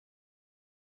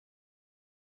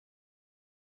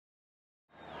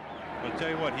tell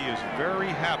you what, he is very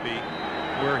happy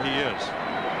where he is.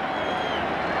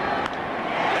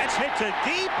 That's hit to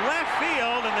deep left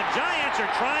field, and the Giants are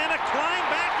trying to climb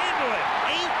back into it.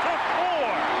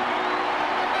 8-4.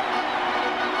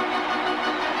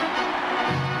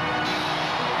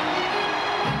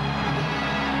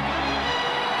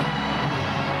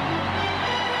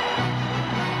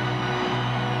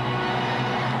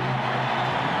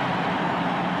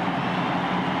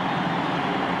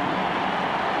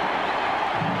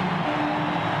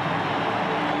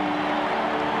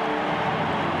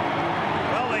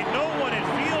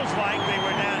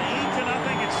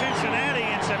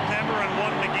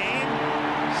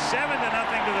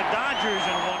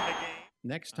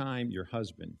 Next time, your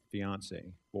husband, fiance,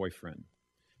 boyfriend.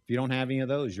 If you don't have any of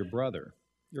those, your brother,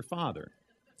 your father,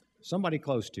 somebody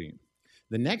close to you.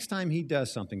 The next time he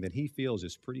does something that he feels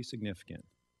is pretty significant,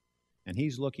 and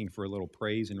he's looking for a little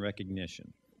praise and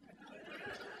recognition,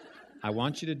 I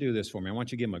want you to do this for me. I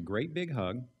want you to give him a great big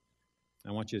hug.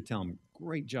 I want you to tell him,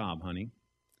 great job, honey.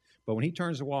 But when he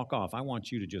turns to walk off, I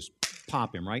want you to just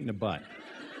pop him right in the butt.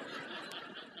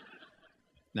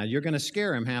 Now, you're going to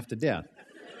scare him half to death.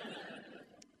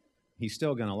 He's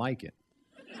still going to like it.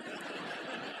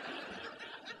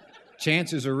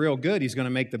 Chances are real good he's going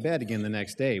to make the bed again the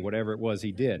next day, whatever it was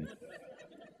he did.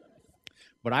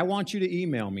 But I want you to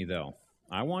email me, though.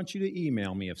 I want you to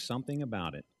email me if something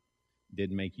about it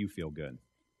did make you feel good.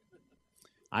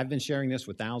 I've been sharing this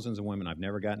with thousands of women. I've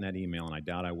never gotten that email, and I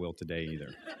doubt I will today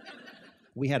either.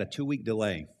 We had a 2-week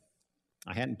delay.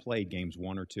 I hadn't played games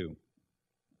 1 or 2.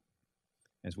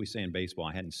 As we say in baseball,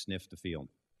 I hadn't sniffed the field.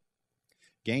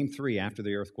 Game 3, after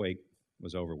the earthquake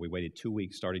was over, we waited 2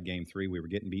 weeks, started Game 3. We were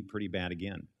getting beat pretty bad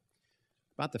again.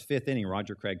 About the 5th inning,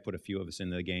 Roger Craig put a few of us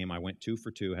into the game. I went 2 for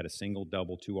 2, had a single,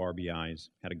 double, 2 RBIs,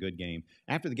 had a good game.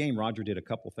 After the game, Roger did a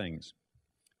couple things.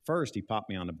 First, he popped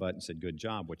me on the butt and said, good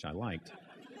job, which I liked.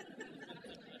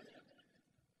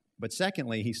 But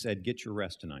secondly, he said, get your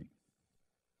rest tonight.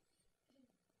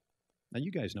 Now,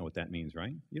 you guys know what that means,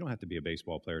 right? You don't have to be a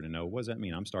baseball player to know. What does that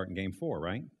mean? I'm starting Game 4,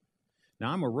 right?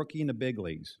 Now, I'm a rookie in the big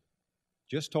leagues.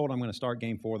 Just told I'm going to start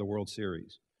Game 4 of the World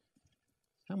Series.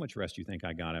 How much rest do you think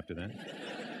I got after that?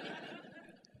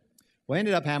 Well, I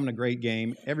ended up having a great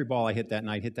game. Every ball I hit that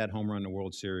night hit that home run in the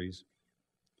World Series.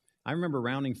 I remember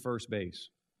rounding first base.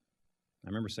 I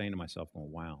remember saying to myself, oh,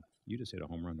 wow, you just hit a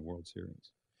home run in the World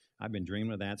Series. I've been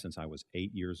dreaming of that since I was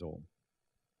 8 years old.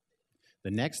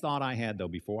 The next thought I had, though,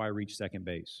 before I reached second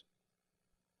base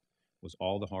was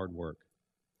all the hard work,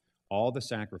 all the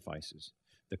sacrifices,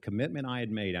 the commitment I had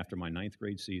made after my 9th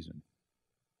grade season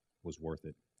was worth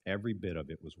it. Every bit of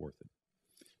it was worth it.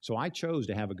 So I chose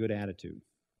to have a good attitude.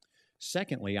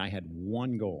 Secondly, I had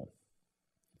one goal.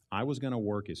 I was going to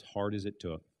work as hard as it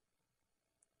took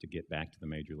to get back to the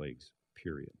major leagues,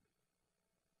 period.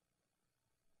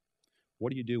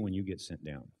 What do you do when you get sent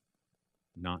down?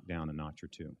 Knocked down a notch or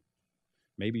two.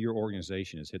 Maybe your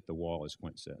organization has hit the wall, as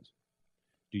Quint says.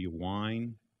 Do you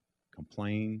whine,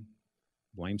 complain,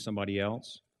 blame somebody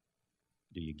else?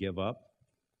 Do you give up?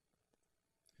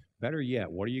 Better yet,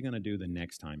 what are you going to do the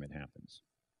next time it happens?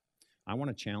 I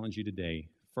want to challenge you today.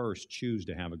 First, choose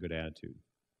to have a good attitude.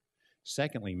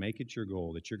 Secondly, make it your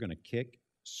goal that you're going to kick,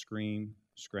 scream,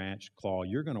 scratch, claw.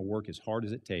 You're going to work as hard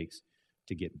as it takes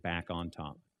to get back on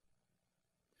top.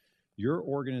 Your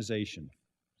organization,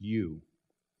 you,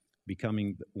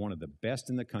 becoming one of the best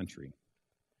in the country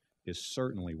is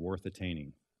certainly worth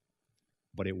attaining,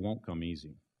 but it won't come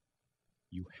easy.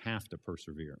 You have to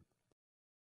persevere.